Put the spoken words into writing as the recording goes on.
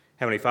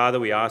Heavenly Father,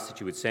 we ask that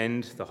you would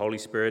send the Holy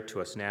Spirit to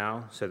us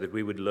now so that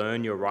we would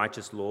learn your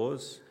righteous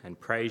laws and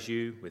praise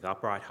you with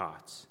upright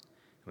hearts.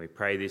 And we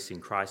pray this in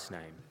Christ's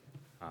name.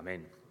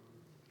 Amen.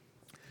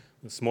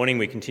 This morning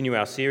we continue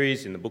our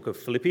series in the book of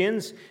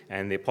Philippians,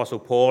 and the Apostle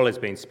Paul has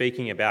been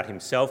speaking about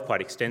himself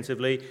quite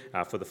extensively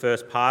for the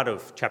first part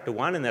of chapter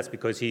 1, and that's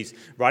because he's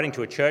writing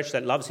to a church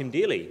that loves him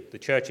dearly. The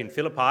church in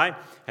Philippi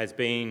has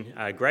been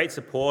a great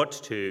support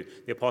to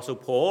the Apostle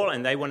Paul,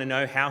 and they want to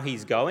know how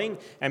he's going,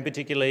 and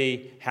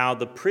particularly how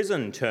the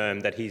prison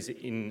term that he's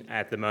in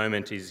at the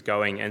moment is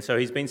going. And so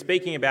he's been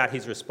speaking about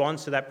his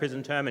response to that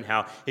prison term and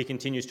how he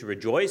continues to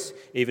rejoice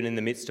even in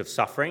the midst of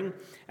suffering.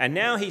 And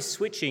now he's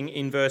switching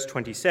in verse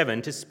 27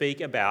 to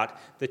speak about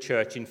the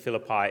church in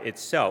Philippi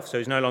itself. So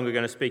he's no longer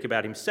going to speak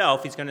about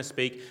himself, he's going to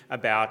speak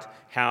about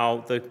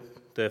how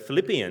the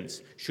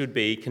Philippians should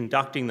be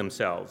conducting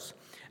themselves.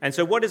 And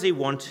so what does he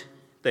want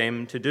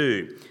them to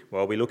do?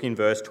 Well, we look in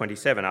verse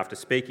 27. After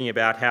speaking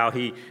about how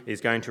he is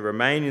going to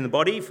remain in the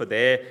body for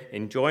their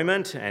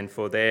enjoyment and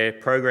for their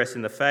progress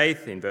in the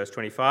faith, in verse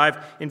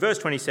 25. In verse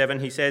 27,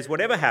 he says,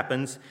 "Whatever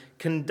happens,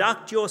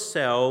 conduct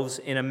yourselves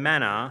in a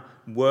manner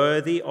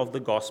worthy of the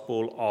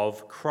gospel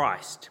of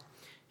Christ."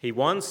 He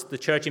wants the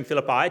church in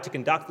Philippi to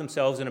conduct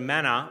themselves in a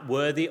manner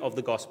worthy of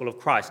the gospel of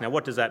Christ. Now,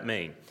 what does that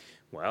mean?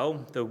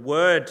 Well, the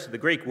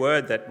Greek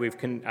word that we've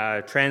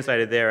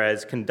translated there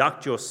as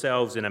conduct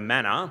yourselves in a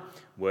manner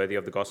worthy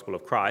of the gospel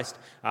of Christ,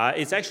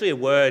 it's actually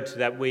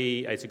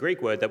it's a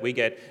Greek word that we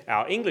get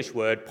our English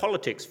word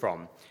politics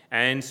from.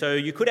 And so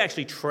you could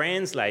actually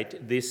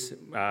translate this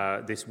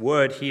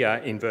word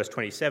here in verse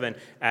 27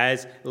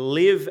 as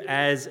live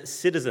as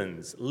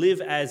citizens. Live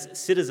as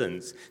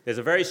citizens. There's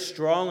a very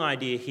strong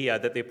idea here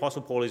that the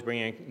Apostle Paul is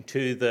bringing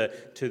to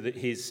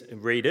his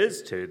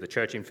readers, to the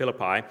church in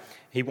Philippi.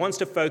 He wants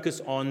to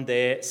focus on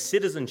their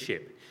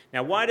citizenship.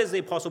 Now, why does the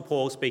Apostle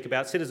Paul speak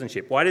about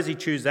citizenship? Why does he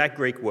choose that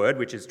Greek word,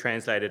 which is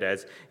translated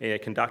as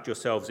conduct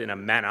yourselves in a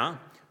manner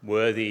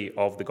worthy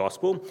of the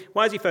gospel?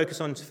 Why does he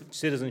focus on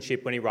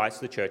citizenship when he writes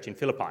to the church in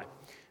Philippi?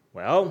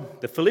 Well,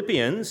 the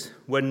Philippians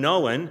were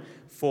known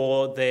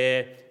for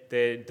their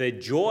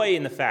joy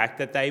in the fact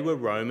that they were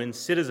Roman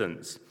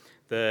citizens.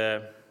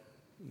 The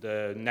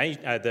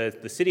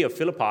city of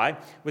Philippi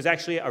was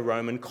actually a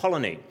Roman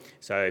colony.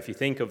 So if you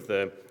think of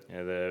the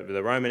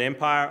Roman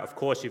Empire, of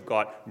course you've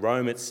got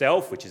Rome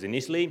itself, which is in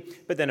Italy,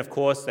 but then of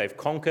course they've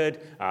conquered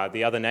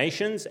the other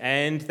nations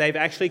and they've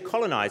actually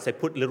colonized. They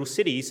put little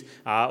cities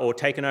or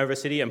taken over a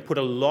city and put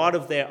a lot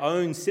of their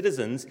own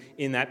citizens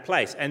in that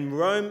place. And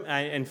Rome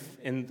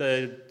and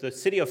the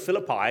city of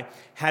Philippi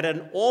had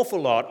an awful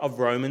lot of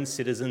Roman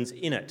citizens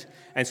in it.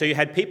 And so you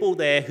had people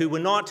there who were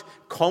not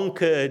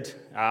conquered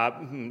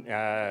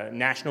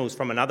nationals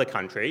from another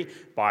country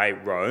by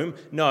Rome.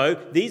 No,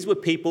 these were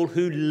people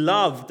who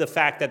loved the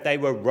fact that they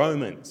were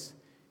Romans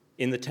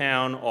in the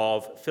town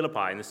of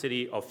Philippi, in the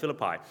city of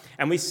Philippi.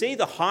 And we see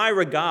the high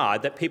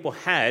regard that people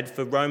had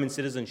for Roman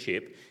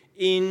citizenship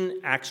in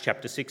Acts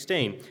chapter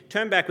 16.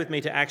 Turn back with me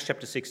to Acts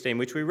chapter 16,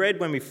 which we read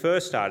when we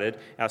first started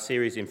our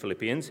series in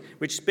Philippians,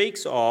 which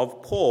speaks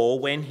of Paul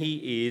when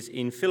he is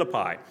in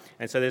Philippi.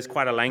 And so there's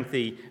quite a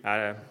lengthy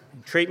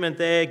treatment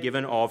there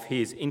given of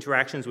his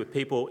interactions with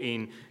people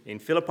in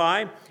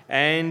Philippi.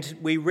 And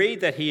we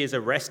read that he is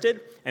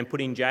arrested and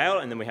put in jail,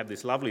 and then we have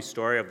this lovely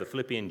story of the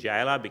Philippian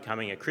jailer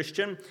becoming a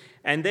Christian.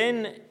 And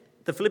then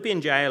the Philippian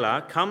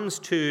jailer comes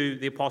to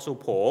the Apostle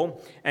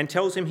Paul and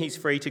tells him he's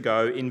free to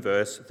go in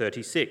verse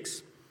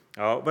 36.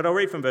 But I'll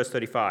read from verse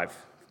 35.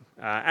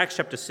 Acts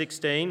chapter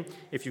 16,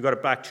 if you've got a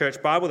black church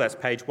Bible, that's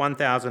page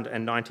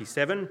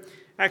 1097.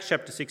 Acts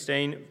chapter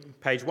 16,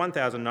 page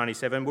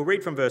 1097. We'll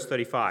read from verse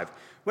 35.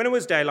 When it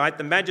was daylight,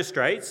 the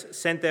magistrates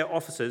sent their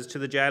officers to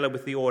the jailer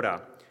with the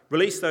order,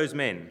 "Release those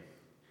men."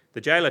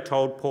 The jailer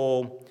told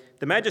Paul,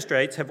 "The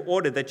magistrates have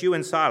ordered that you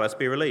and Silas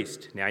be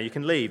released. Now you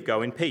can leave,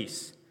 go in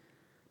peace."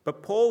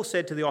 But Paul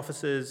said to the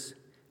officers,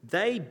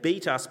 "They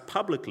beat us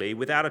publicly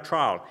without a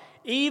trial,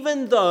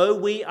 even though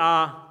we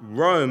are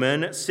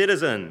Roman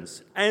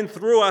citizens, and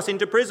threw us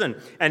into prison.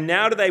 And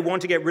now do they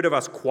want to get rid of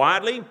us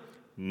quietly?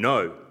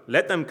 No,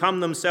 let them come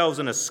themselves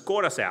and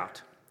escort us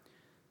out."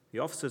 The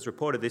officers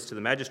reported this to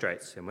the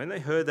magistrates, and when they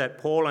heard that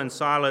Paul and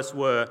Silas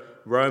were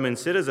Roman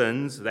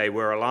citizens, they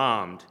were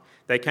alarmed.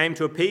 They came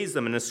to appease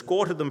them and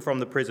escorted them from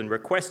the prison,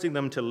 requesting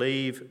them to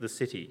leave the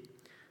city.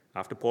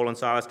 After Paul and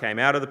Silas came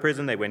out of the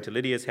prison, they went to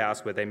Lydia's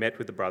house where they met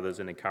with the brothers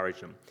and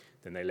encouraged them.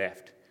 Then they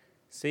left.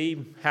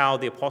 See how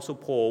the Apostle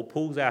Paul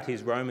pulls out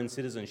his Roman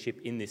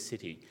citizenship in this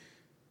city.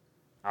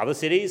 Other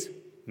cities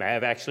may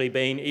have actually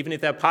been, even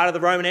if they're part of the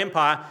Roman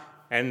Empire,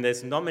 and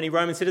there's not many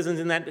Roman citizens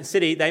in that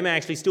city, they may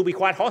actually still be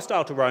quite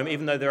hostile to Rome,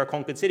 even though they're a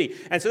conquered city.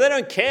 And so they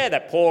don't care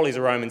that Paul is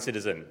a Roman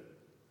citizen.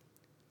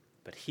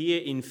 But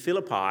here in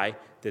Philippi,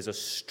 there's a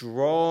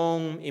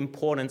strong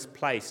importance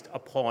placed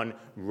upon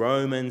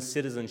Roman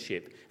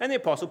citizenship. And the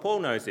Apostle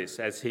Paul knows this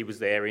as he was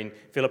there in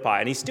Philippi.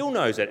 And he still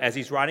knows it as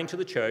he's writing to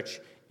the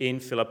church in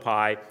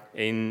Philippi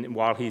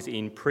while he's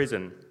in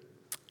prison.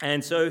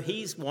 And so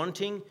he's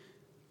wanting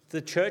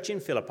the church in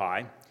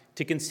Philippi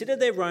to consider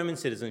their Roman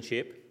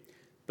citizenship,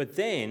 but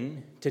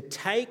then to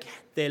take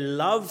their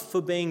love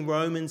for being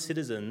Roman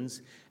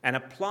citizens and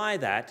apply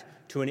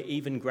that to an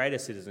even greater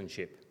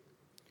citizenship.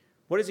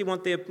 What does he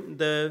want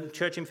the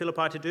church in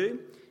Philippi to do?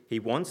 He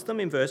wants them,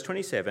 in verse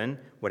 27,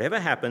 whatever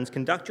happens,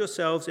 conduct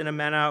yourselves in a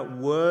manner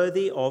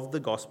worthy of the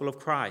gospel of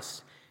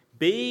Christ.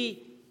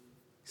 Be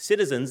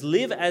citizens,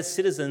 live as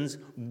citizens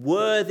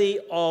worthy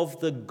of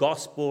the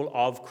gospel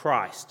of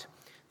Christ.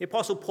 The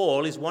Apostle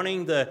Paul is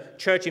wanting the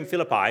church in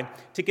Philippi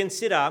to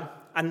consider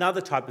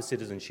another type of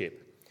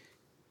citizenship.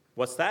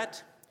 What's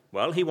that?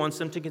 Well, he wants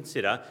them to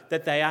consider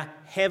that they are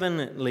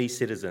heavenly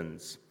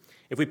citizens.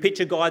 If we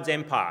picture God's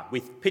empire,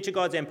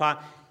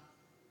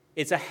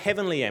 it's a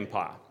heavenly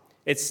empire.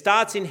 It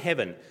starts in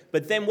heaven.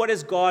 But then what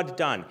has God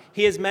done?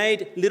 He has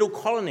made little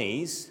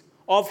colonies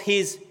of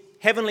his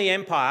heavenly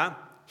empire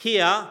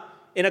here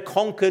in a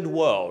conquered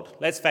world.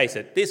 Let's face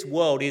it, this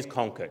world is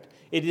conquered.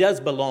 It does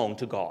belong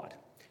to God.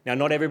 Now,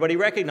 not everybody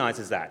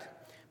recognizes that.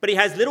 But he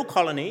has little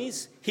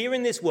colonies here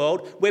in this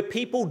world where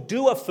people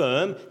do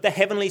affirm the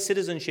heavenly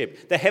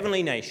citizenship, the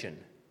heavenly nation.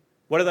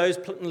 What are those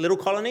little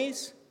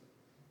colonies?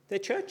 They're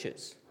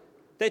churches.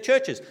 They're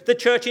churches. The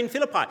church in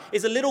Philippi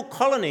is a little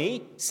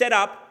colony set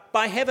up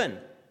by heaven,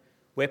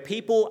 where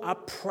people are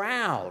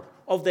proud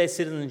of their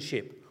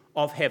citizenship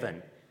of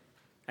heaven.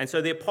 And so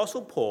the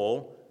Apostle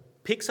Paul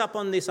picks up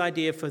on this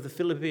idea for the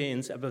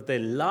Philippians about their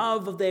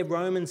love of their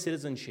Roman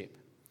citizenship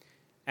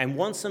and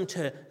wants them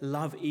to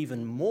love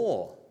even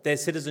more their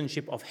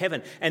citizenship of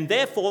heaven, and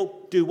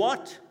therefore do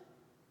what?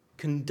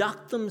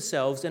 Conduct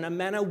themselves in a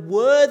manner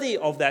worthy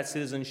of that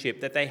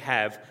citizenship that they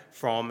have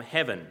from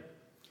heaven.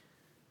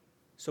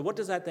 So what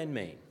does that then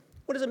mean?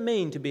 What does it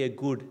mean to be a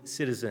good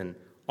citizen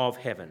of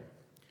heaven?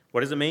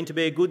 What does it mean to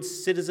be a good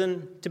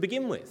citizen to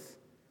begin with?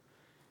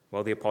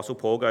 Well, the Apostle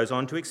Paul goes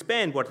on to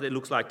expand what it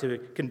looks like to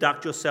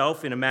conduct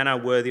yourself in a manner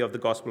worthy of the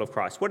gospel of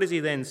Christ. What does he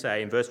then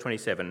say in verse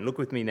 27? Look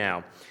with me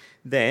now.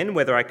 Then,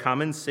 whether I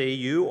come and see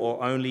you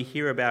or only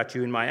hear about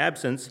you in my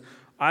absence,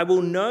 I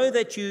will know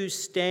that you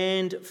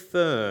stand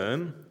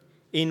firm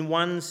in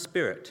one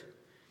spirit,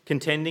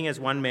 contending as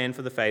one man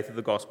for the faith of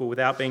the gospel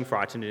without being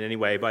frightened in any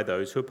way by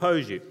those who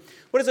oppose you.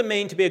 What does it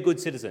mean to be a good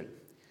citizen?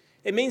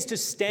 It means to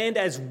stand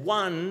as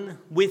one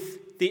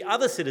with the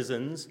other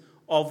citizens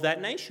of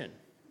that nation.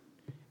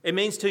 It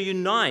means to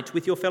unite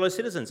with your fellow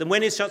citizens. And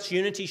when is such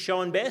unity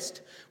shown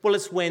best? Well,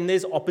 it's when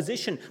there's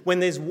opposition,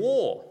 when there's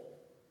war.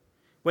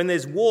 When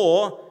there's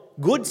war,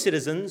 good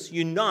citizens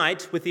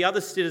unite with the other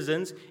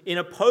citizens in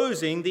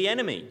opposing the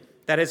enemy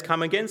that has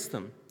come against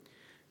them.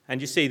 And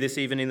you see this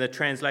even in the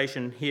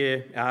translation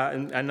here,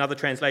 another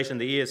translation,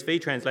 the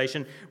ESV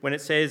translation, when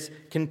it says,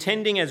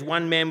 contending as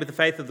one man with the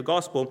faith of the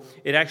gospel,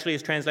 it actually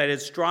is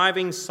translated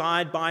striving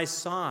side by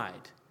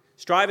side.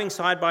 Striving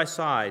side by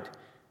side.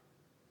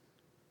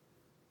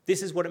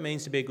 This is what it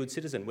means to be a good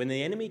citizen. When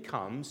the enemy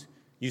comes,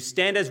 you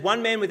stand as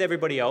one man with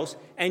everybody else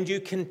and you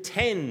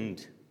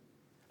contend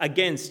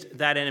against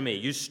that enemy.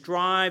 You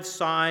strive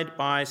side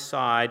by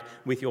side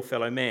with your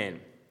fellow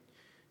man.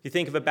 You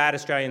think of a bad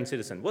Australian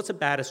citizen. What's a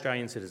bad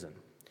Australian citizen?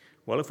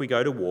 Well, if we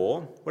go to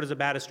war, what does a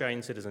bad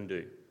Australian citizen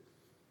do?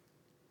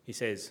 He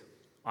says,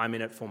 I'm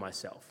in it for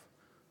myself.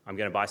 I'm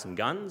going to buy some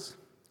guns.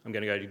 I'm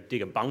going to go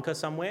dig a bunker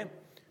somewhere,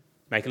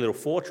 make a little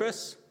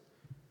fortress,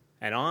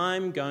 and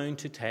I'm going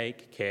to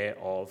take care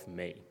of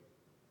me.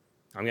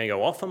 I'm going to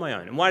go off on my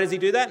own. And why does he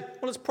do that?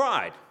 Well, it's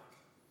pride.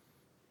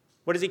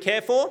 What does he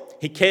care for?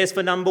 He cares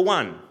for number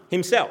one,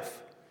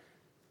 himself.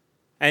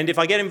 And if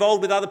I get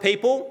involved with other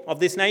people of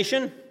this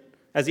nation,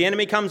 as the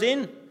enemy comes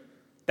in,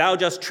 they'll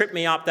just trip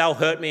me up, they'll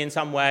hurt me in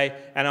some way,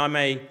 and I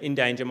may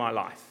endanger my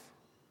life.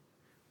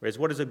 Whereas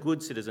what does a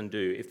good citizen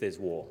do if there's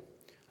war?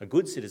 A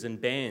good citizen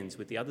bands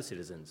with the other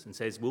citizens and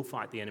says, we'll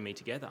fight the enemy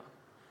together.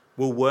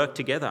 We'll work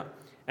together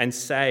and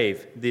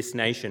save this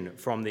nation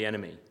from the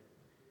enemy.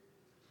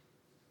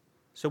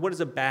 So what does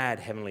a bad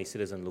heavenly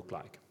citizen look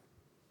like?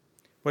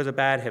 What does a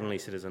bad heavenly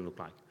citizen look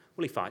like?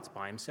 Well, he fights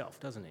by himself,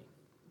 doesn't he?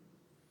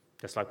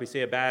 Just like we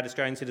see a bad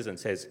Australian citizen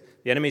says,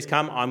 the enemy's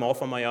come, I'm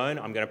off on my own,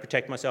 I'm going to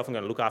protect myself, I'm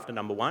going to look after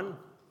number one.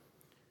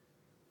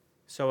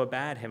 So a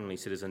bad heavenly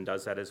citizen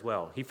does that as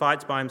well. He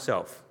fights by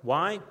himself.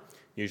 Why?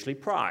 Usually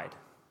pride.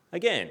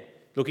 Again,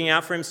 looking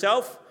out for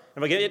himself.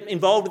 If I get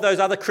involved with those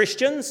other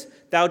Christians,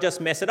 they'll just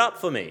mess it up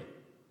for me.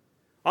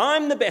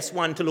 I'm the best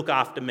one to look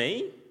after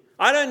me.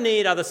 I don't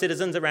need other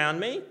citizens around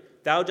me.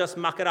 They'll just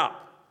muck it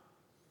up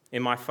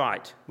in my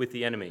fight with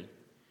the enemy.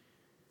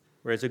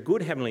 Whereas a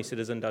good heavenly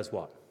citizen does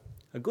what?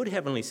 A good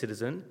heavenly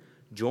citizen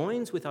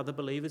joins with other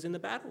believers in the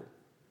battle.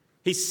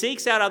 He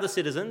seeks out other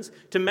citizens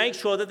to make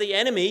sure that the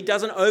enemy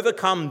doesn't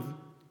overcome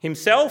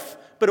himself,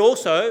 but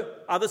also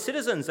other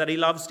citizens that he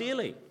loves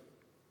dearly.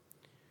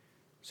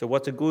 So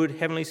what's a good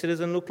heavenly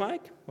citizen look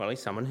like? Well,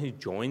 he's someone who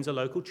joins a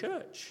local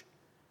church.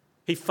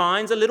 He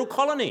finds a little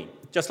colony,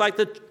 just like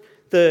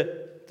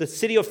the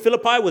city of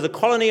Philippi was a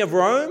colony of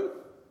Rome.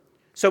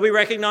 So we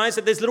recognize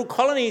that there's little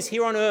colonies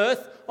here on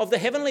earth of the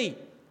heavenly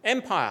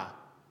empire.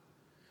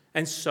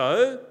 And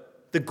so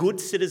the good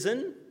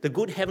citizen, the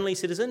good heavenly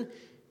citizen,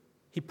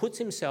 he puts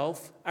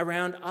himself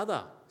around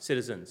other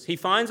citizens. He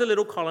finds a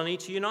little colony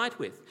to unite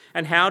with.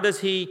 And how does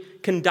he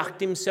conduct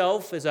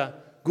himself as a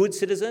good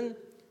citizen,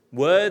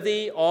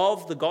 worthy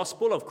of the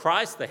gospel of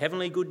Christ, the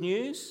heavenly good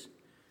news?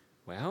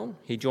 Well,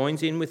 he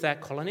joins in with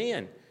that colony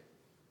and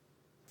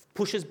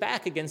pushes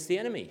back against the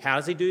enemy. How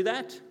does he do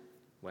that?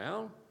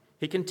 Well,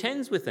 he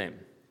contends with them.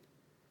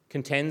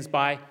 Contends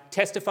by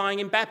testifying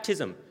in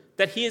baptism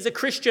that he is a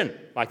Christian,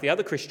 like the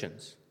other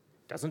Christians.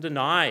 Doesn't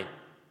deny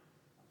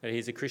that he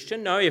is a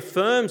Christian. No, he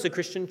affirms the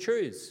Christian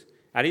truths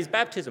at his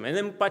baptism. And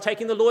then by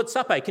taking the Lord's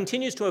Supper, he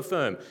continues to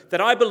affirm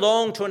that I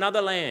belong to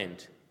another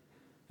land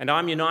and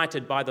I'm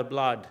united by the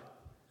blood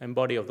and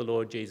body of the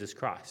Lord Jesus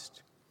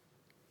Christ.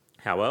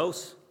 How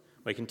else?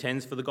 Well, he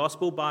contends for the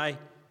gospel by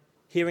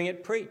hearing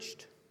it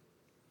preached,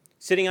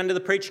 sitting under the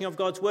preaching of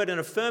God's word and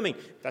affirming.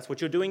 That's what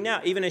you're doing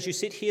now, even as you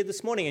sit here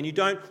this morning and you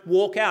don't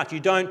walk out. You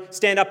don't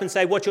stand up and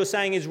say what you're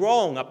saying is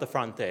wrong up the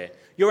front there.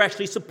 You're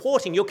actually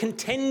supporting, you're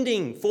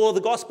contending for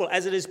the gospel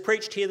as it is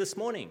preached here this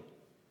morning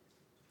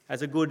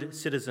as a good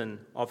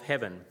citizen of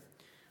heaven.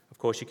 Of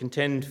course, you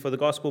contend for the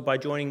gospel by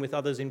joining with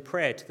others in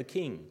prayer to the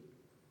King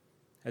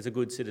as a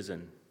good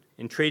citizen,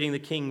 entreating the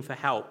King for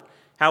help.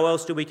 How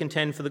else do we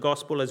contend for the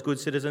gospel as good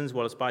citizens?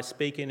 Well, it's by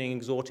speaking and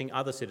exhorting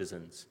other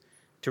citizens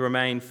to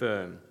remain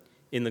firm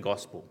in the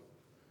gospel,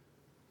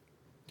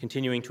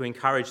 continuing to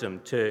encourage them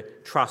to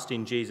trust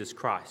in Jesus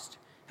Christ.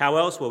 How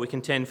else? Well, we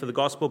contend for the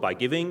gospel by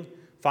giving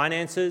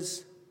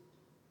finances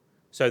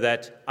so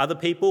that other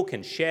people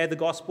can share the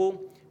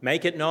gospel,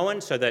 make it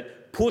known, so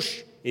that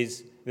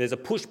there's a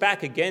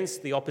pushback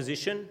against the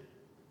opposition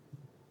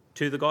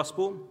to the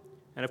gospel.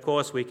 And of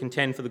course, we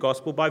contend for the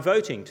gospel by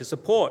voting to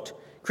support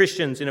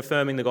Christians in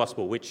affirming the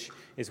gospel, which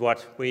is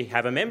what we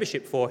have a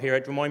membership for here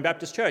at Drummoyne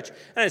Baptist Church.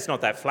 And it's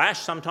not that flash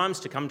sometimes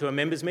to come to a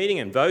members' meeting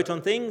and vote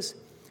on things.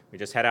 We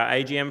just had our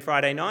AGM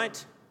Friday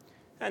night,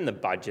 and the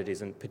budget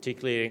isn't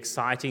particularly an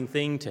exciting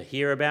thing to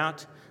hear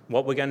about,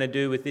 what we're going to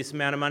do with this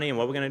amount of money and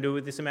what we're going to do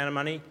with this amount of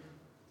money.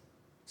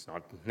 It's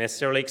not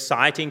necessarily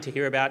exciting to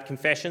hear about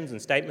confessions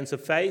and statements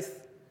of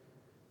faith,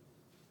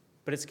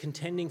 but it's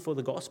contending for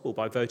the gospel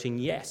by voting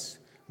yes,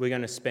 we're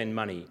going to spend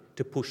money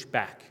to push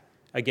back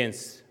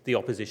against the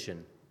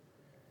opposition.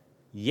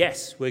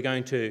 Yes, we're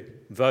going to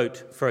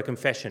vote for a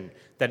confession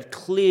that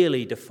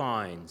clearly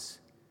defines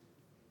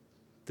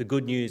the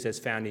good news as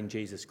found in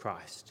Jesus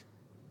Christ.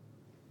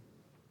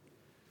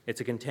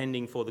 It's a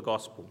contending for the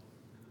gospel.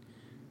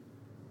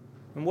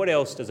 And what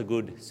else does a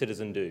good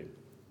citizen do?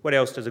 What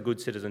else does a good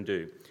citizen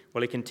do?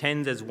 Well, he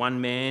contends as one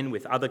man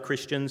with other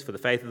Christians for the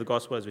faith of the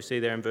gospel, as we see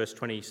there in verse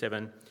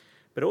 27.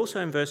 But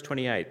also in verse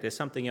 28, there's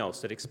something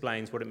else that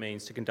explains what it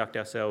means to conduct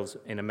ourselves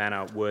in a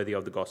manner worthy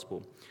of the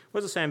gospel.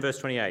 What does it say in verse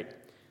 28?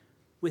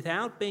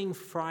 Without being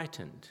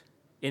frightened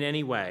in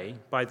any way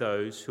by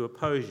those who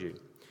oppose you.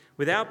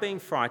 Without being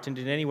frightened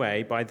in any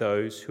way by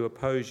those who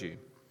oppose you.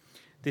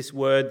 This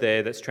word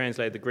there that's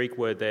translated, the Greek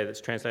word there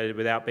that's translated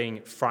without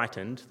being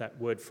frightened, that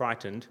word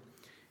frightened,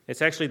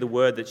 it's actually the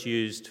word that's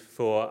used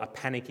for a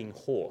panicking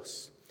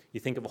horse. You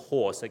think of a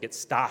horse that gets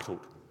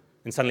startled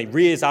and suddenly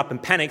rears up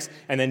and panics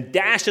and then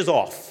dashes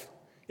off,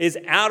 is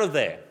out of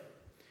there.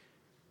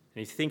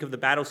 And if you think of the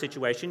battle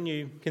situation,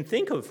 you can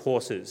think of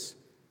horses.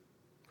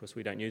 Of course,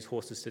 we don't use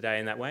horses today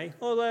in that way,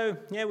 although,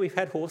 yeah, we've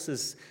had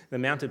horses, the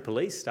mounted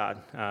police start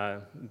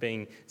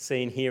being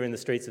seen here in the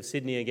streets of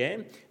Sydney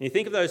again. And you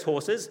think of those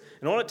horses,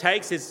 and all it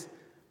takes is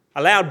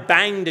a loud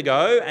bang to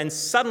go, and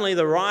suddenly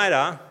the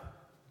rider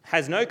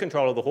has no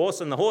control of the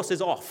horse, and the horse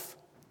is off.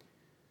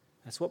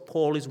 That's what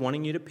Paul is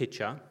wanting you to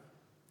picture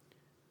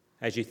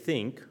as you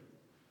think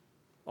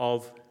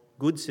of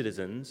good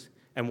citizens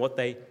and what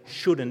they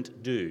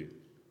shouldn't do.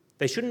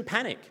 They shouldn't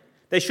panic.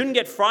 They shouldn't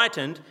get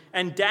frightened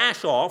and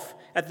dash off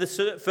at the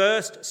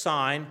first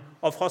sign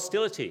of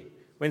hostility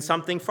when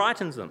something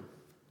frightens them.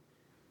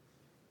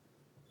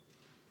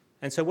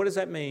 And so what does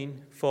that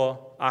mean for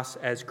us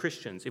as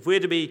Christians? If we're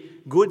to be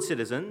good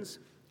citizens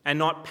and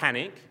not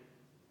panic,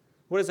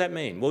 what does that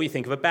mean? Well, you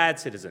think of a bad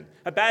citizen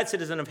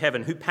of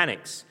heaven who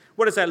panics.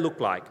 What does that look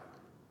like?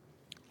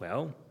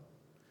 Well,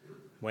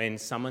 when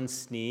someone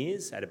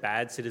sneers at a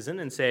bad citizen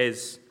and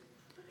says,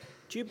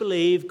 do you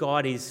believe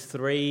God is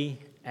 3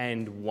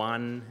 and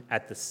 1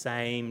 at the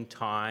same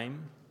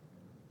time?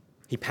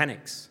 He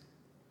panics.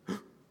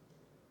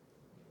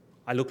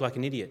 I look like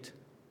an idiot.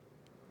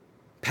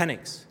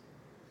 Panics.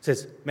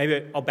 Says,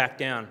 maybe I'll back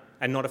down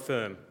and not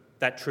affirm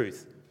that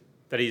truth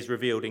that is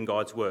revealed in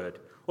God's word.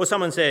 Or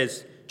someone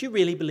says, do you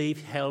really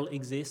believe hell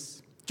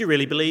exists? Do you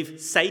really believe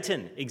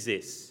Satan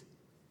exists?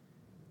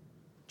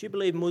 Do you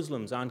believe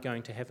Muslims aren't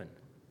going to heaven?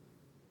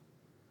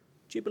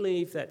 Do you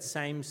believe that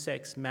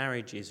same-sex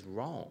marriage is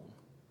wrong?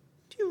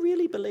 Do you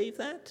really believe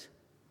that?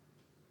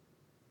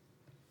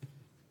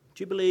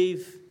 Do you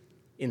believe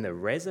in the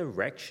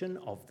resurrection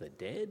of the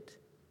dead?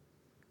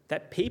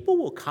 That people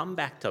will come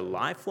back to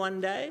life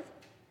one day?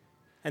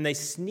 And they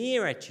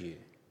sneer at you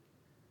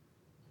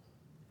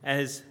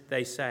as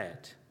they say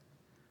it.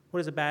 What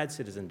does a bad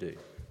citizen do?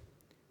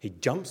 He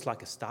jumps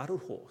like a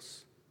startled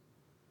horse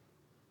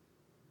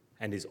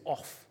and is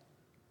off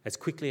as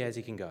quickly as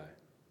he can go.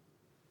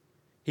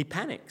 he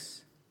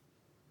panics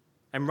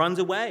and runs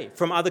away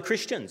from other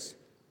Christians.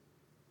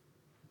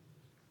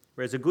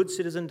 Whereas a good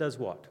citizen does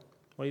what?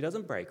 Well, he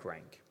doesn't break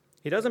rank.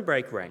 He doesn't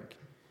break rank.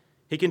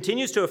 He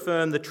continues to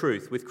affirm the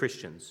truth with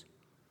Christians.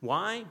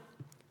 Why?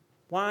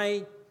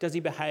 Why does he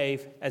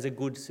behave as a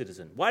good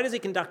citizen? Why does he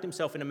conduct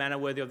himself in a manner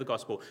worthy of the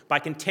gospel? By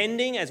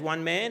contending as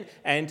one man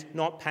and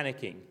not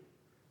panicking.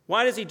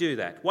 Why does he do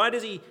that? Why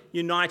does he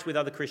unite with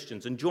other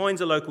Christians and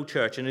joins a local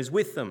church and is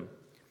with them?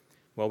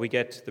 Well, we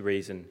get the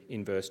reason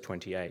in verse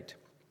 28.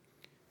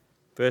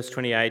 Verse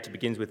 28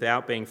 begins,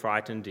 without being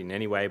frightened in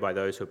any way by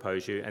those who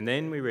oppose you. And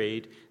then we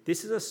read,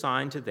 this is a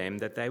sign to them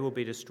that they will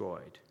be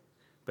destroyed,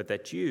 but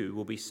that you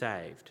will be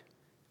saved,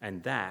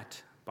 and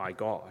that by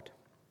God.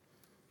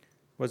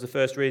 Was the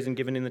first reason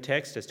given in the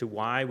text as to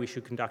why we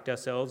should conduct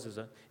ourselves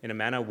in a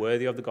manner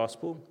worthy of the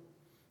gospel?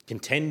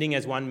 Contending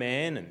as one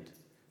man and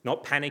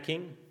not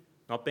panicking,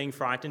 not being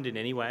frightened in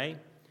any way?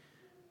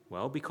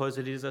 Well, because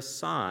it is a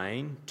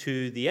sign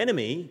to the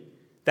enemy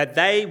that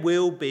they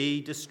will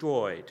be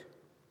destroyed.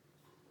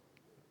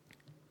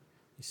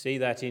 You see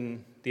that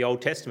in the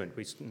Old Testament.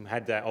 We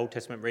had that Old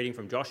Testament reading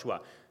from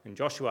Joshua. And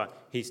Joshua,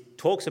 he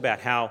talks about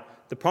how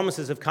the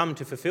promises have come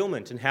to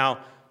fulfillment and how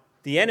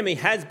the enemy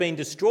has been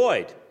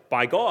destroyed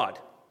by God.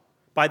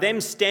 By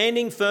them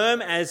standing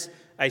firm as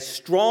a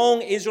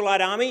strong Israelite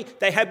army,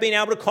 they have been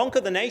able to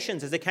conquer the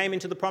nations as they came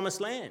into the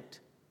promised land.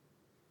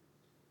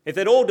 If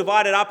they'd all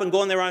divided up and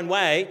gone their own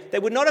way, they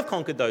would not have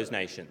conquered those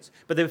nations.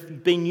 But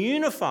they've been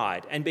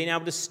unified and been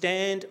able to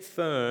stand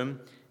firm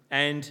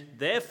and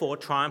therefore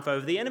triumph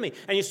over the enemy.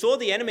 And you saw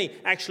the enemy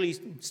actually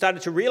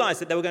started to realize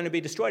that they were going to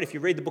be destroyed. If you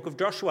read the book of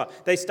Joshua,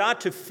 they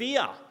start to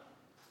fear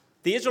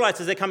the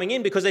Israelites as they're coming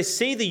in because they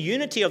see the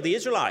unity of the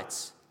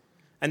Israelites.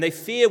 And they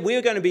fear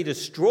we're going to be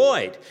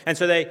destroyed. And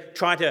so they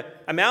try to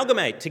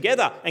amalgamate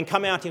together and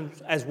come out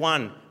as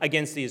one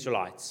against the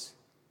Israelites.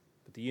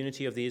 But the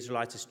unity of the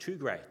Israelites is too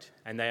great,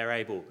 and they are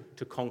able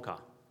to conquer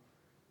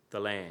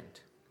the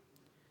land.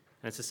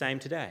 And it's the same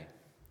today.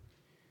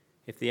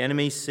 If the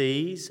enemy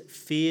sees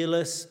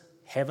fearless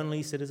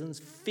heavenly citizens,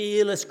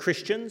 fearless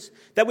Christians,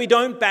 that we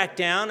don't back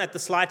down at the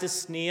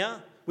slightest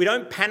sneer, we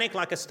don't panic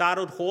like a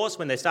startled horse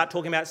when they start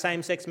talking about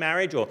same-sex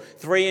marriage or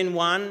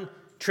 3-in-1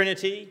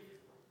 Trinity,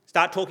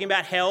 start talking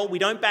about hell, we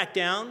don't back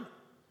down.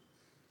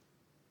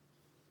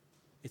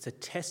 It's a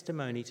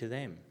testimony to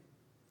them,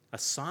 a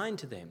sign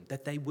to them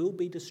that they will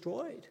be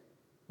destroyed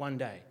one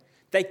day.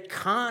 They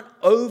can't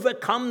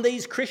overcome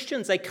these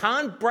Christians. They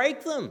can't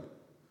break them.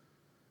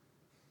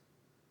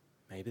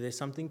 Maybe there's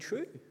something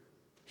true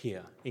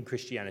here in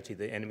Christianity.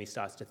 The enemy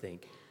starts to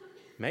think,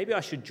 maybe I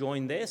should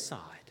join their side,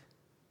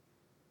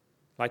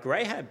 like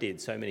Rahab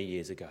did so many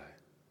years ago.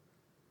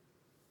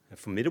 A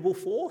formidable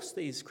force,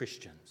 these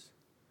Christians.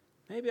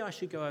 Maybe I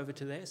should go over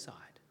to their side.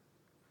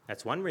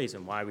 That's one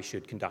reason why we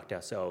should conduct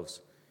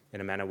ourselves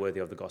in a manner worthy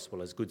of the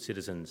gospel as good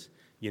citizens,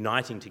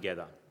 uniting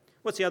together.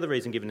 What's the other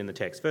reason given in the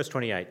text? Verse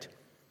 28.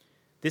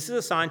 This is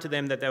a sign to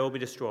them that they will be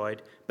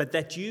destroyed, but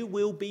that you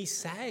will be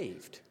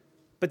saved.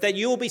 But that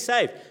you will be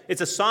saved. It's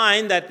a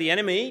sign that the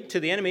enemy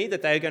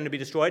that they are going to be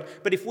destroyed.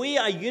 But if we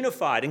are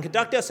unified and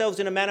conduct ourselves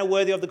in a manner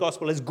worthy of the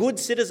gospel as good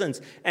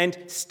citizens and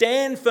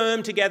stand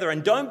firm together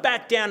and don't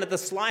back down at the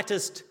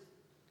slightest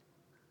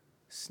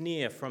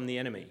sneer from the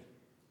enemy,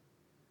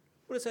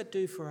 what does that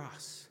do for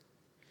us?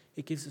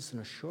 It gives us an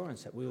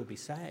assurance that we will be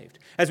saved.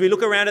 As we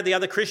look around at the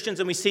other Christians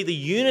and we see the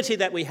unity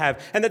that we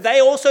have and that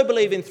they also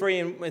believe in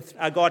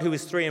a God who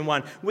is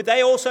 3-in-1, would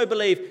they also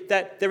believe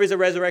that there is a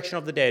resurrection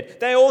of the dead?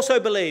 They also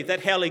believe that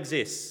hell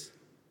exists.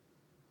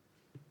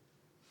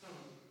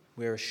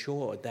 We're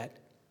assured that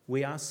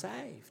we are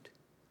saved,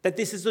 that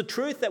this is the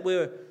truth that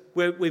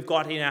we've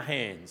got in our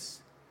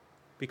hands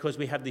because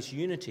we have this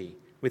unity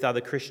with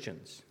other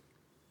Christians.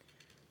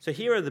 So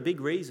here are the big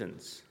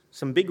reasons,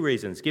 some big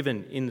reasons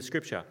given in the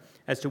scripture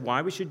as to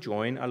why we should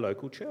join a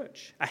local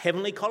church, a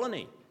heavenly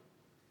colony,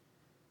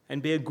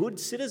 and be a good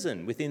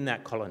citizen within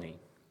that colony.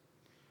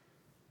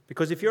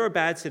 Because if you're a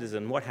bad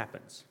citizen, what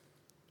happens?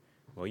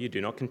 Well, you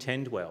do not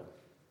contend well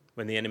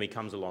when the enemy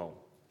comes along.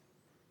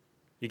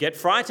 You get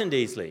frightened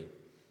easily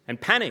and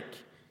panic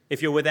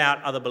if you're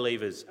without other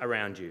believers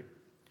around you.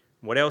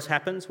 What else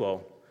happens?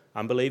 Well,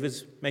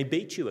 unbelievers may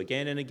beat you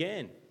again and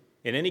again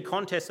in any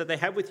contest that they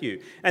have with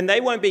you. And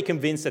they won't be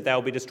convinced that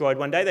they'll be destroyed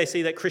one day. They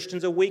see that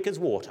Christians are weak as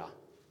water.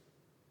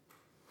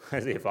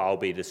 As if I'll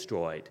be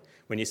destroyed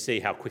when you see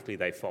how quickly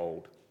they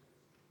fold.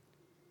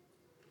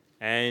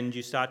 And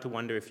you start to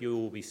wonder if you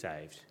will be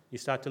saved. You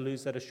start to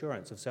lose that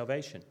assurance of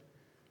salvation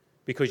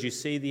because you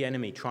see the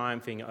enemy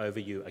triumphing over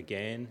you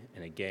again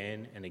and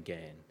again and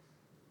again.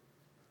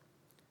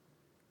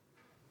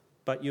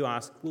 But you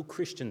ask, will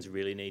Christians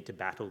really need to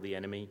battle the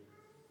enemy?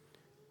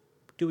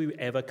 Do we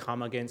ever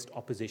come against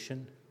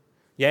opposition?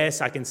 Yes,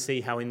 I can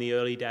see how in the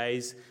early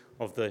days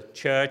of the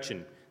church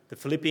and the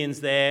Philippians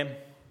there,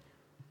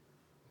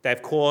 they,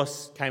 of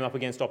course, came up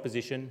against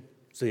opposition.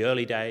 It's the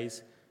early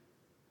days.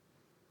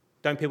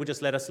 Don't people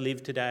just let us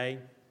live today?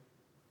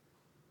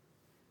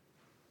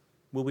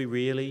 Will we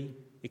really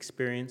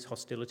experience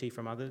hostility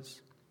from others?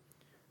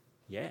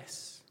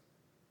 Yes.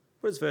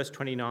 What does verse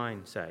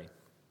 29 say?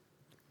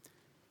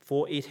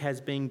 For it has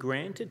been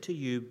granted to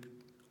you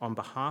on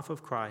behalf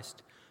of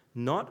Christ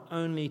not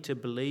only to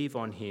believe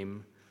on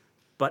him,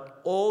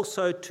 but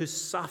also to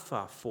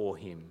suffer for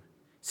him,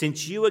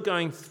 since you are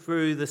going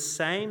through the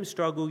same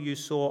struggle you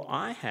saw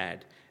I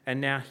had, and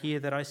now hear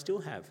that I still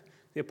have.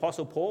 The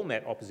Apostle Paul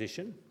met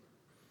opposition.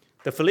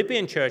 The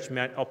Philippian church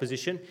met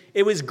opposition.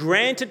 It was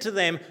granted to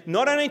them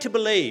not only to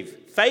believe.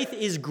 Faith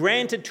is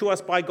granted to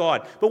us by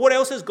God. But what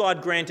else has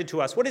God granted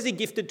to us? What has he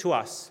gifted to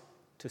us?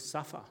 To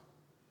suffer.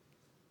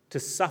 To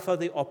suffer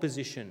the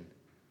opposition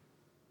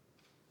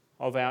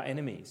of our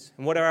enemies.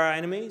 And what are our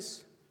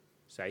enemies?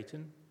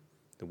 Satan,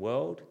 the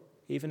world,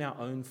 even our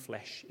own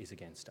flesh is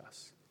against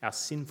us. Our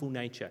sinful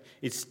nature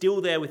is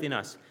still there within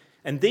us.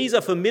 And these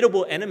are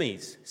formidable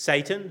enemies.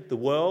 Satan, the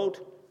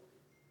world,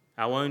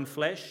 our own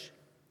flesh.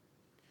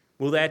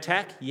 Will they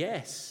attack?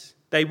 Yes,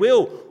 they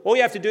will. All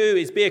you have to do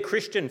is be a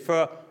Christian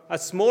for a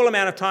small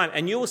amount of time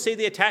and you will see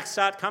the attacks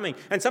start coming.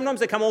 And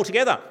sometimes they come all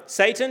together.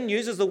 Satan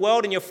uses the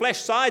world and your flesh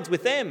sides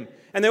with them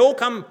and they all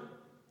come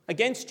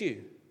against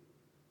you.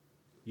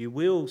 You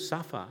will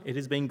suffer. It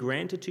has been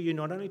granted to you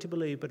not only to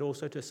believe but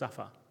also to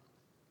suffer.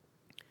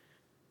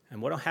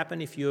 And what will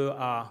happen if you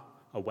are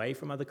away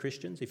from other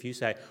Christians? If you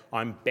say,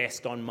 I'm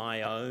best on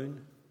my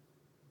own,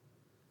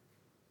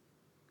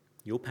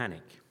 you'll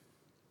panic.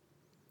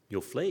 You'll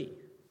flee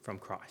from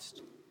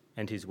Christ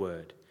and his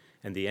word.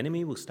 And the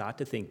enemy will start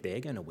to think they're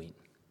going to win.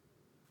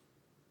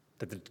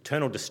 That the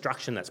eternal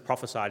destruction that's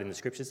prophesied in the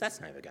scriptures,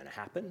 that's never going to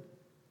happen.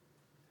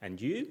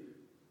 And you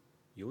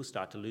will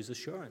start to lose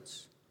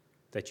assurance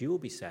that you will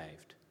be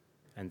saved,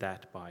 and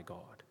that by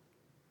God.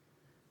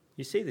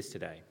 You see this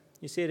today.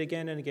 You see it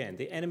again and again.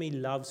 The enemy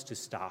loves to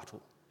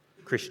startle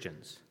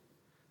Christians.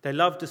 They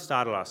love to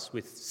startle us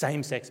with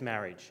same-sex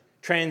marriage,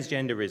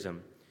 transgenderism,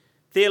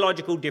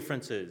 theological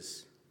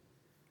differences.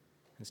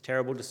 It's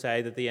terrible to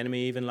say that the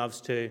enemy even loves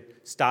to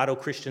startle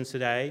Christians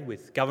today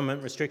with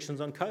government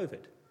restrictions on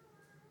COVID.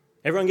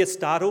 Everyone gets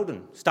startled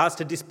and starts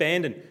to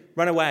disband and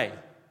run away,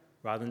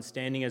 rather than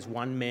standing as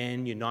one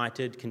man,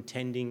 united,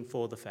 contending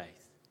for the faith.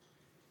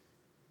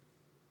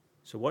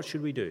 So what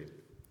should we do?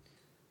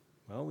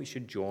 Well, we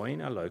should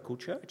join a local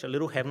church, a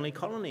little heavenly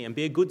colony, and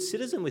be a good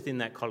citizen within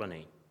that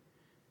colony.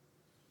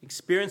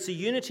 Experience the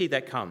unity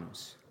that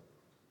comes.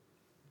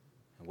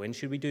 And when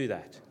should we do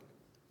that?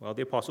 Well,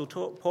 the Apostle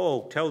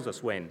Paul tells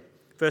us when.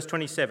 Verse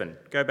 27.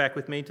 Go back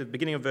with me to the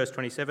beginning of verse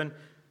 27.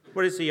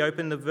 What does he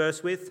open the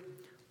verse with?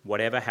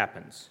 Whatever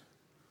happens.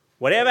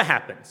 Whatever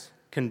happens,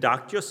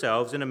 conduct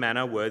yourselves in a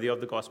manner worthy of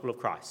the gospel of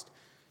Christ.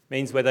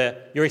 Means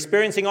whether you're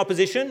experiencing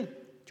opposition,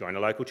 join a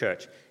local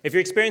church. If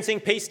you're experiencing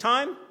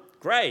peacetime,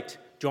 great,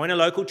 join a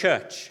local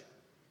church.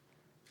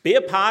 Be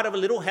a part of a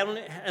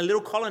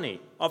little colony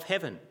of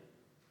heaven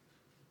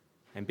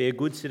and be a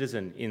good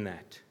citizen in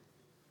that.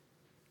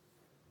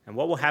 And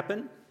what will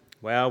happen?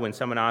 Well, when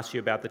someone asks you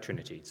about the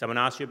Trinity, someone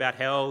asks you about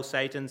hell,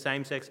 Satan,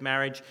 same-sex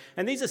marriage,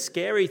 and these are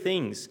scary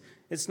things.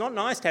 It's not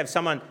nice to have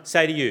someone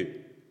say to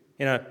you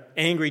in an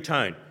angry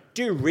tone,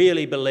 do you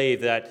really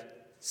believe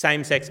that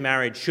same-sex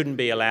marriage shouldn't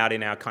be allowed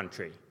in our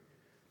country?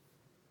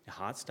 Your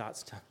heart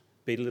starts to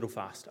beat a little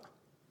faster.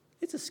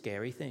 It's a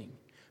scary thing.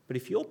 But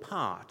if you're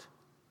part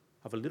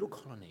of a little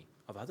colony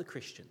of other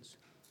Christians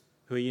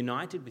who are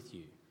united with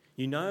you,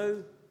 you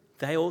know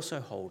they also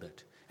hold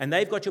it. And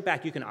they've got your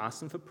back. You can ask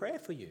them for prayer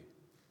for you.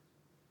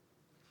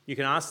 You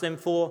can ask them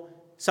for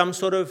some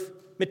sort of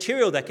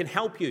material that can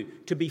help you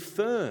to be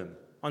firm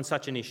on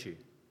such an issue.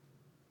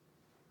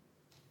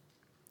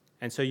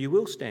 And so you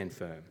will stand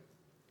firm,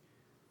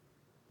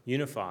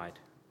 unified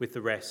with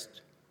the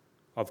rest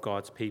of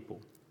God's people.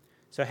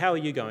 So how are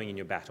you going in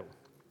your battle?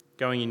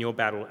 Going in your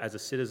battle as a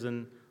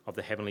citizen of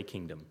the heavenly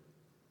kingdom.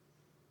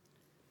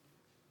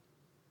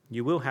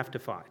 You will have to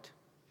fight.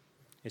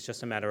 It's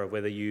just a matter of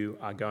whether you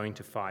are going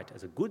to fight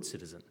as a good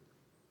citizen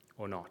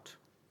or not.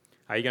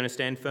 Are you going to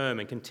stand firm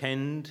and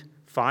contend,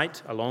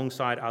 fight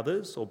alongside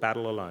others, or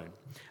battle alone?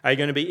 Are you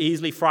going to be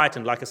easily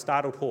frightened like a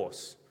startled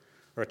horse,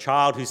 or a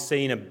child who's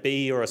seen a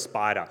bee or a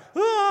spider?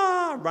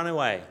 Run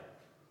away.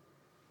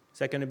 Is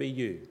that going to be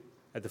you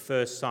at the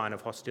first sign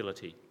of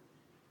hostility?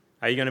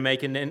 Are you going to make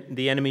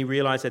the enemy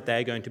realize that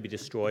they're going to be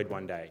destroyed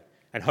one day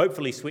and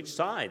hopefully switch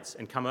sides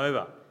and come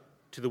over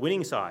to the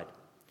winning side?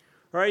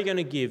 Or are you going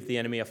to give the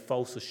enemy a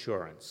false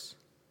assurance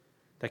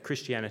that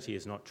Christianity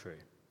is not true?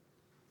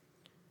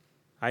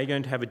 Are you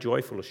going to have a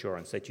joyful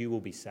assurance that you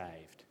will be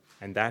saved,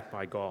 and that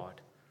by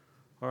God?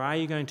 Or are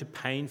you going to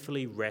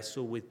painfully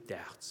wrestle with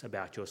doubts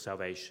about your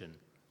salvation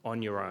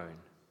on your own?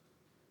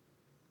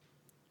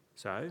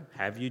 So,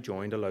 have you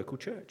joined a local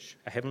church,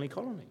 a heavenly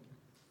colony?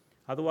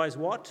 Otherwise,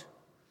 what?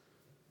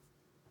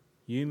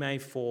 You may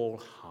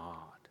fall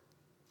hard.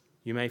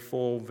 You may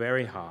fall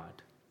very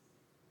hard.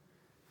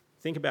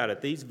 Think about it.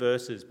 These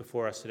verses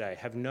before us today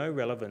have no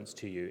relevance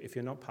to you if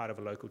you're not part of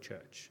a local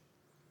church.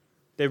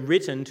 They're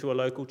written to a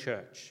local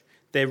church.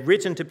 They're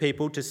written to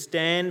people to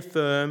stand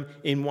firm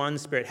in one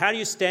spirit. How do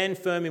you stand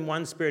firm in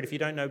one spirit if you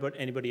don't know about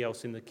anybody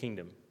else in the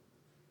kingdom?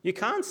 You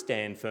can't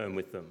stand firm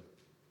with them.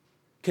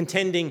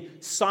 Contending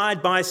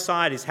side by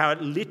side is how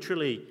it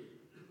literally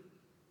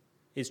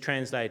is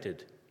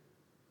translated.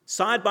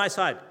 Side by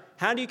side.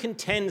 How do you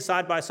contend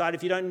side by side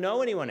if you don't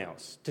know anyone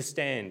else to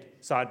stand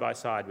side by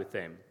side with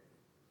them?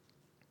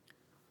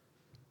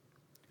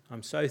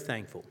 I'm so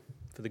thankful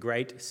for the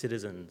great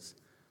citizens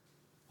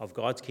of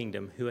God's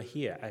kingdom who are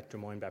here at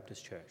Drummoyne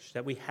Baptist Church,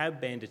 that we have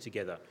banded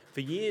together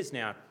for years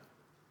now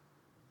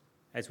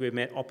as we've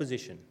met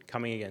opposition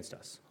coming against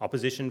us.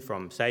 Opposition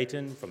from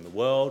Satan, from the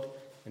world,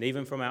 and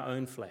even from our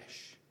own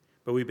flesh.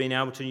 But we've been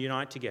able to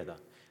unite together.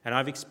 And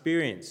I've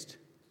experienced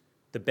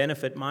the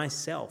benefit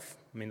myself.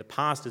 I mean, the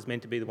pastor is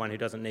meant to be the one who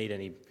doesn't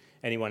need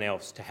anyone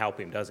else to help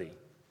him, does he?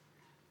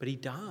 But he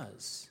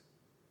does.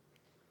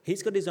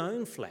 He's got his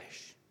own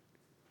flesh.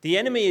 The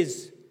enemy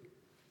is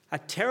a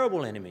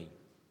terrible enemy,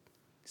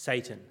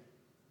 Satan.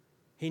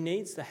 He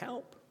needs the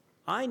help.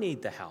 I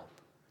need the help.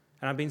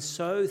 And I've been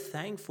so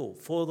thankful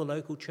for the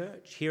local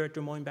church here at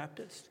Drummoyne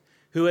Baptist,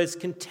 who has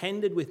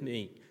contended with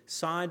me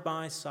side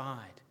by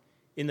side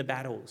in the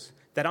battles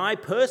that I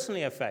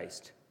personally have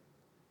faced,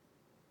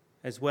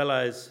 as well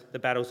as the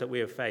battles that we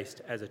have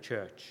faced as a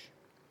church.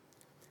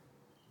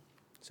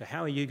 So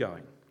how are you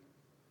going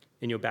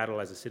in your battle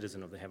as a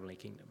citizen of the heavenly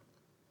kingdom?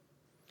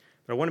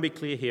 But I want to be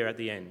clear here at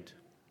the end,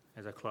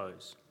 as I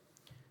close,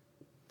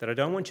 that I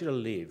don't want you to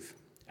live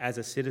as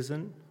a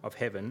citizen of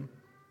heaven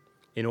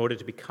in order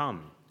to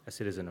become a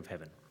citizen of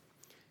heaven.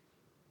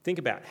 Think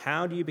about,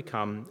 how do you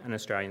become an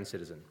Australian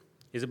citizen?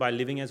 Is it by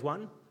living as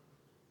one?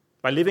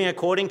 By living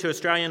according to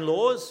Australian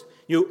laws,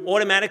 you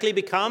automatically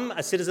become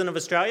a citizen of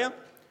Australia?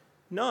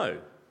 No.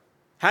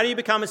 How do you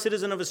become a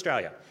citizen of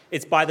Australia?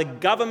 It's by the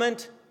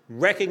government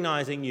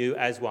recognising you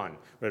as one,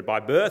 whether by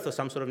birth or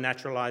some sort of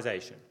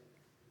naturalisation.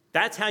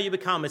 That's how you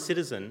become a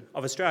citizen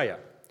of Australia.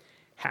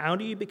 How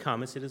do you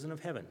become a citizen of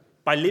heaven?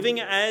 By living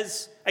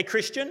as a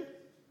Christian?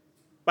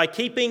 By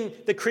keeping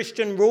the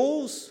Christian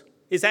rules?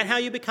 Is that how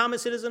you become a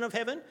citizen of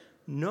heaven?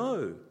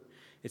 No.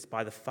 It's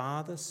by the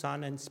Father,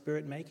 Son, and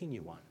Spirit making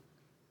you one.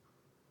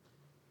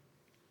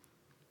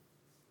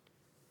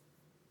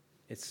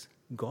 It's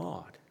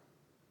God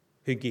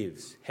who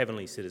gives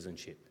heavenly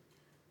citizenship.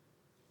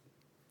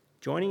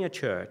 Joining a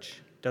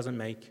church doesn't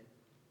make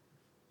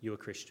you a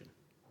Christian.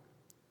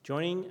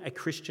 Joining a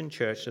Christian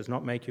church does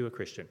not make you a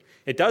Christian.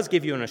 It does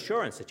give you an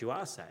assurance that you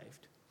are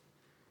saved,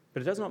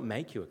 but it does not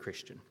make you a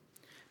Christian.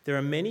 There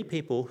are many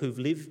people who've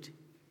lived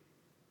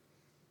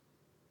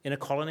in a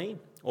colony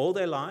all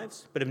their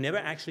lives, but have never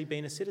actually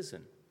been a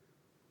citizen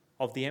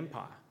of the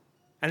empire.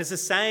 And it's the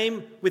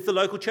same with the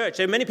local church.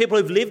 There are many people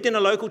who've lived in a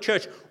local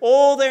church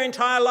all their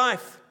entire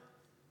life,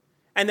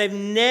 and they've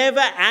never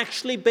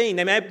actually been.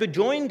 They may have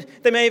joined,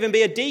 they may even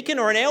be a deacon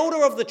or an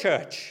elder of the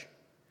church,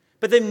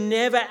 but they've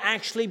never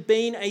actually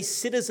been a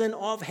citizen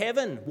of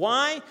heaven.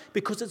 Why?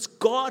 Because it's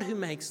God who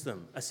makes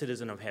them a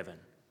citizen of heaven.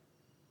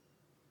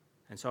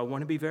 And so I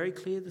want to be very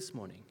clear this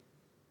morning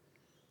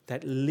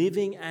that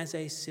living as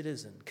a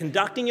citizen,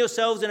 conducting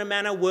yourselves in a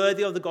manner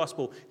worthy of the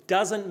gospel,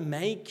 doesn't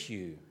make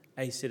you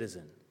a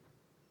citizen.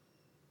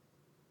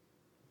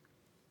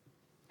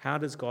 How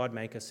does God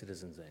make us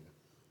citizens then?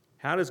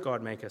 How does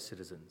God make us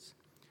citizens?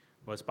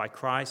 Well, it's by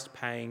Christ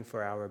paying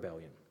for our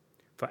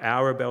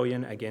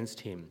rebellion against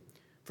him,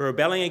 for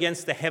rebelling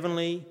against the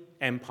heavenly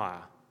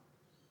empire.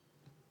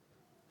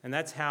 And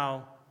that's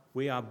how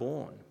we are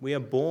born. We are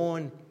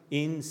born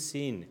in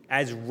sin,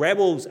 as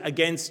rebels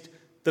against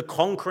the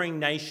conquering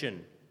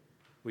nation,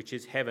 which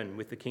is heaven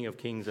with the King of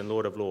Kings and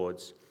Lord of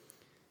Lords.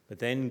 But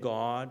then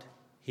God,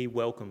 he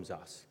welcomes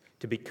us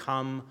to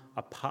become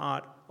a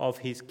part of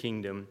his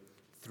kingdom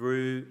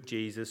through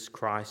Jesus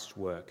Christ's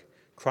work.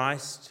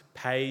 Christ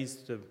pays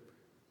the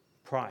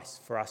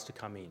price for us to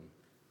come in.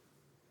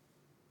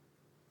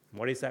 And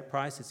what is that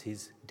price? It's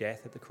his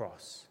death at the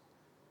cross.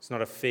 It's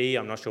not a fee.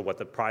 I'm not sure what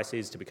the price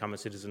is to become a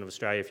citizen of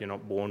Australia if you're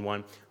not born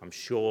one. I'm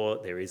sure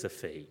there is a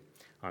fee.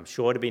 I'm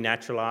sure to be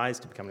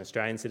naturalised, to become an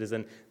Australian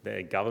citizen,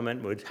 the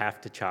government would have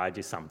to charge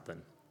you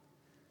something.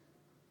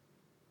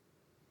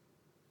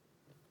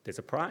 There's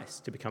a price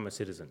to become a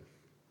citizen.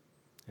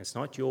 It's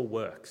not your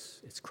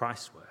works, it's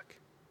Christ's work.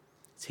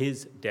 It's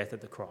his death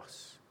at the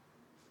cross.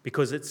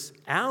 Because it's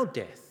our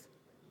death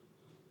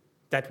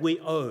that we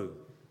owe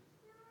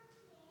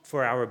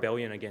for our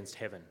rebellion against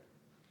heaven.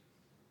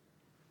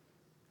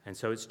 And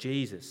so it's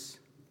Jesus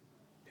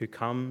who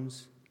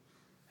comes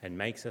and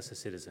makes us a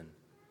citizen.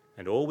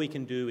 And all we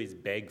can do is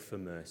beg for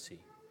mercy.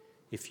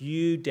 If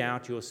you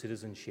doubt your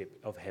citizenship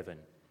of heaven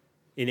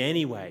in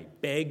any way,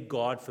 beg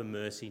God for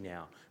mercy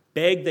now.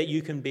 Beg that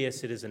you can be a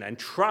citizen and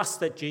trust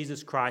that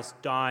Jesus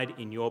Christ died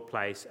in your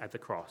place at the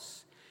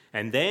cross.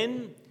 And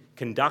then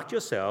conduct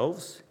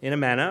yourselves in a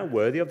manner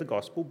worthy of the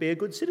gospel. Be a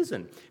good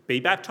citizen.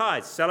 Be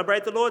baptized.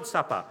 Celebrate the Lord's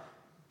Supper.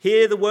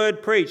 Hear the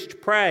word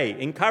preached. Pray.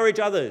 Encourage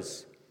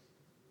others.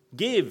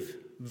 Give.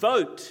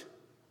 Vote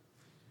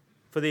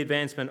for the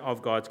advancement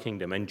of God's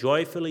kingdom. And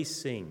joyfully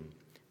sing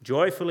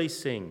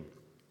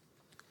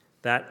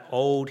that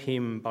old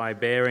hymn by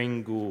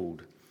Baring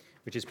Gould,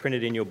 which is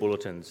printed in your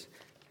bulletins.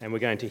 And we're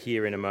going to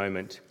hear in a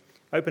moment.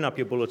 Open up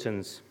your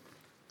bulletins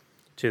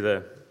to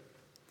the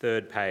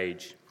third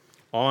page.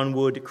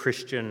 Onward,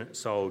 Christian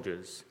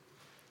soldiers.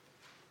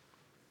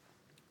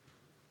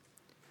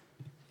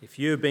 If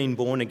you have been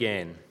born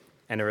again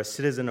and are a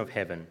citizen of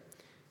heaven,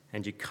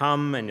 and you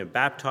come and you're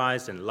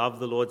baptized and love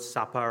the Lord's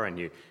Supper, and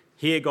you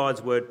hear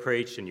God's word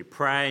preached, and you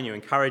pray and you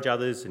encourage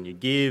others, and you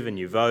give and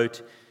you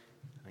vote,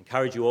 I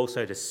encourage you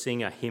also to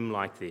sing a hymn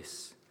like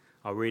this.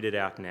 I'll read it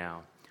out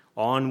now.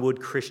 Onward,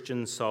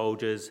 Christian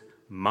soldiers,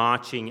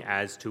 marching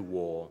as to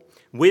war,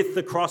 with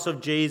the cross of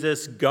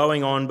Jesus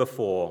going on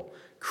before.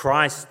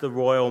 Christ, the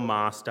royal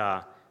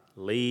master,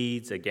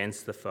 leads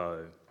against the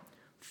foe.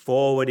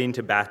 Forward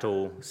into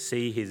battle,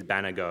 see his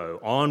banner go.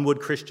 Onward,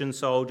 Christian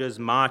soldiers,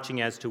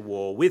 marching as to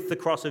war, with the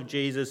cross of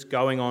Jesus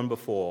going on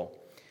before.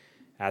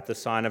 At the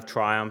sign of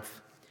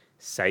triumph,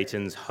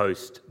 Satan's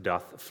host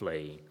doth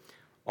flee.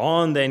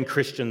 On then,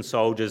 Christian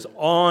soldiers,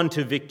 on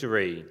to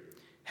victory.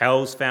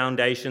 Hell's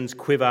foundations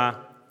quiver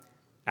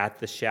at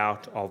the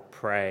shout of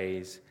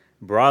praise.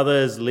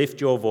 Brothers, lift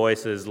your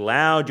voices,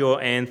 loud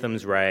your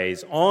anthems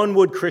raise.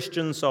 Onward,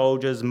 Christian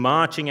soldiers,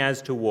 marching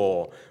as to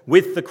war,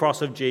 with the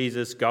cross of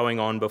Jesus going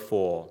on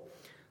before.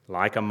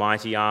 Like a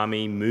mighty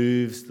army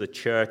moves the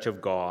church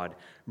of God.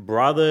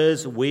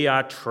 Brothers, we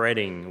are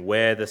treading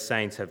where the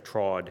saints have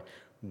trod.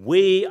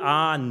 We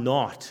are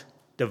not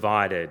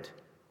divided.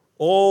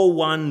 All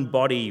one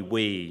body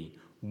we,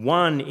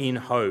 one in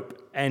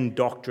hope and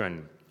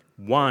doctrine,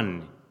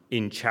 one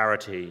in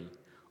charity.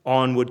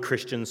 Onward,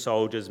 Christian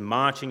soldiers,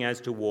 marching as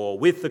to war,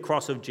 with the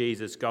cross of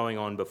Jesus going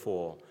on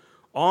before.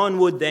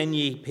 Onward then,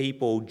 ye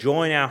people,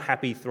 join our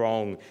happy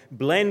throng.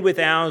 Blend with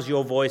ours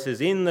your voices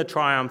in the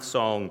triumph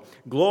song.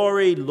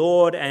 Glory,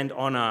 Lord, and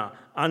honour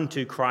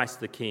unto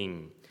Christ the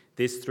King.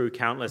 This through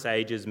countless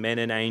ages men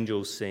and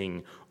angels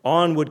sing.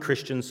 Onward,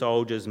 Christian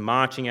soldiers,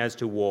 marching as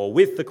to war,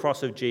 with the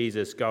cross of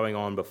Jesus going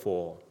on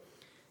before.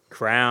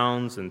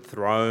 Crowns and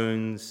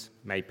thrones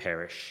may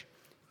perish.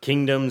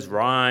 Kingdoms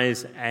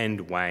rise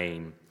and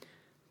wane.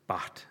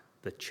 But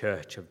the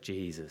church of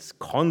Jesus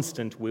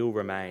constant will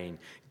remain.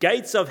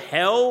 Gates of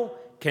hell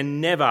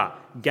can never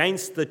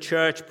 'gainst the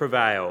church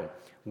prevail.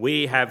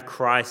 We have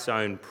Christ's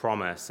own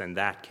promise, and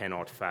that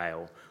cannot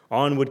fail.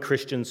 Onward,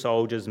 Christian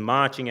soldiers,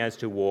 marching as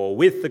to war,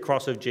 with the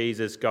cross of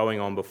Jesus going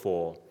on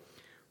before.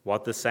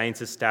 What the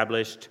saints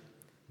established,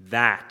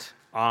 that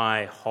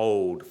I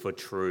hold for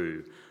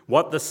true.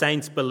 What the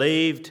saints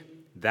believed,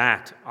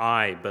 that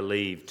I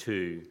believe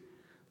too.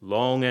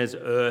 Long as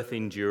earth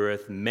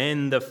endureth,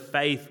 men the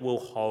faith will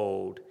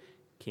hold.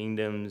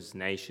 Kingdoms,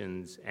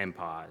 nations,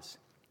 empires,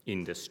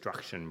 in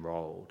destruction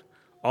rolled.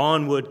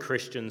 Onward,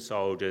 Christian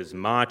soldiers,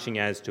 marching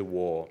as to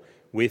war,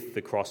 with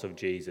the cross of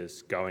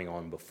Jesus going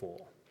on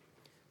before.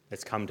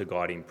 Let's come to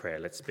God in prayer.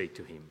 Let's speak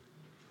to him.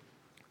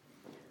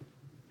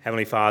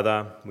 Heavenly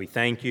Father, we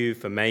thank you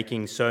for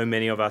making so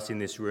many of us in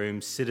this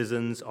room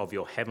citizens of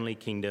your heavenly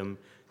kingdom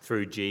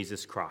through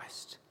Jesus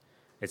Christ.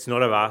 It's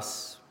not of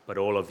us, but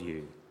all of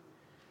you.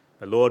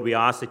 But Lord, we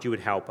ask that you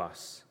would help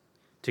us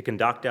to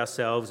conduct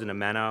ourselves in a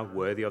manner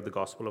worthy of the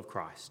gospel of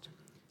Christ,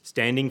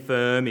 standing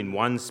firm in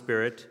one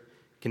spirit,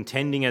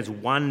 contending as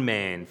one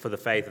man for the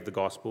faith of the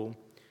gospel,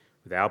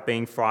 without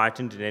being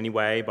frightened in any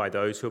way by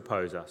those who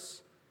oppose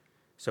us.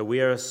 So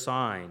we are a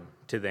sign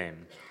to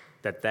them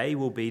that they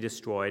will be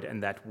destroyed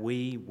and that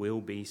we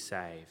will be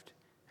saved,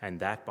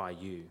 and that by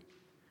you.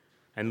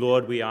 And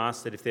Lord, we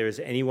ask that if there is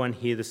anyone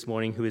here this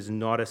morning who is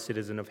not a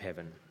citizen of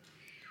heaven,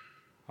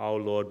 oh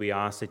Lord, we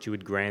ask that you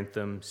would grant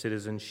them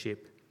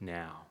citizenship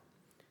now,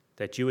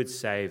 that you would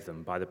save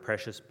them by the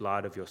precious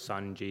blood of your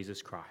Son,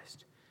 Jesus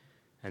Christ,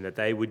 and that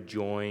they would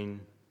join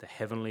the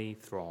heavenly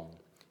throng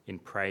in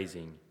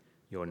praising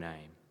your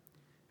name.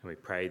 And we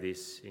pray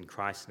this in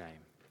Christ's name.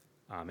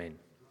 Amen.